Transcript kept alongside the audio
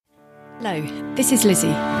Hello, this is Lizzie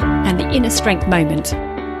and the Inner Strength Moment.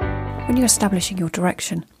 When you're establishing your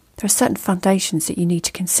direction, there are certain foundations that you need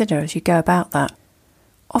to consider as you go about that.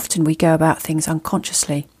 Often we go about things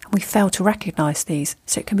unconsciously and we fail to recognise these,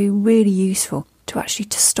 so it can be really useful to actually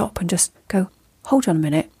just stop and just go, hold on a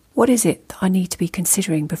minute, what is it that I need to be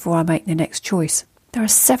considering before I make the next choice? There are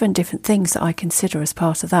 7 different things that I consider as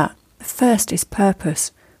part of that. The first is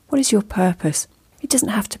purpose. What is your purpose? It doesn't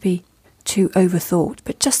have to be too overthought,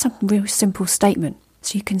 but just some real simple statement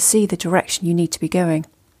so you can see the direction you need to be going.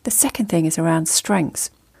 The second thing is around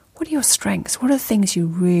strengths. What are your strengths? What are the things you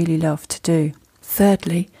really love to do?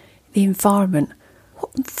 Thirdly, the environment.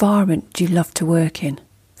 What environment do you love to work in?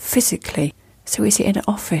 Physically. So is it in an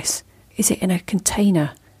office? Is it in a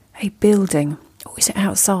container, a building, or is it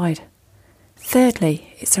outside?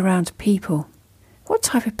 Thirdly, it's around people. What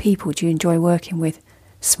type of people do you enjoy working with?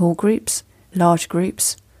 Small groups? Large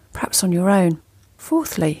groups? Perhaps on your own.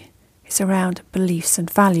 Fourthly, it's around beliefs and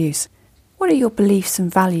values. What are your beliefs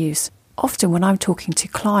and values? Often when I'm talking to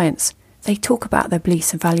clients, they talk about their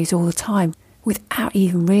beliefs and values all the time without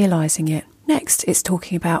even realising it. Next, it's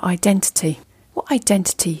talking about identity. What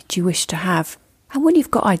identity do you wish to have? And when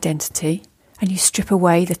you've got identity and you strip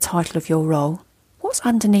away the title of your role, what's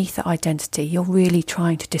underneath that identity you're really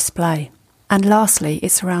trying to display? And lastly,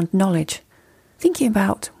 it's around knowledge. Thinking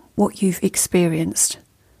about what you've experienced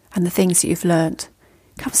and the things that you've learnt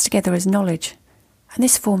comes together as knowledge, and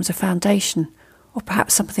this forms a foundation, or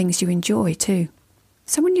perhaps some things you enjoy too.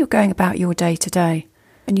 So when you're going about your day to day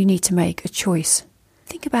and you need to make a choice,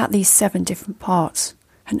 think about these 7 different parts,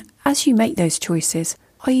 and as you make those choices,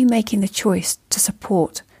 are you making the choice to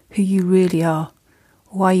support who you really are,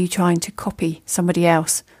 or are you trying to copy somebody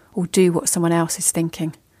else or do what someone else is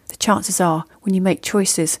thinking? The chances are when you make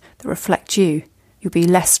choices that reflect you, you'll be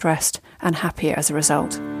less stressed and happier as a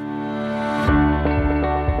result.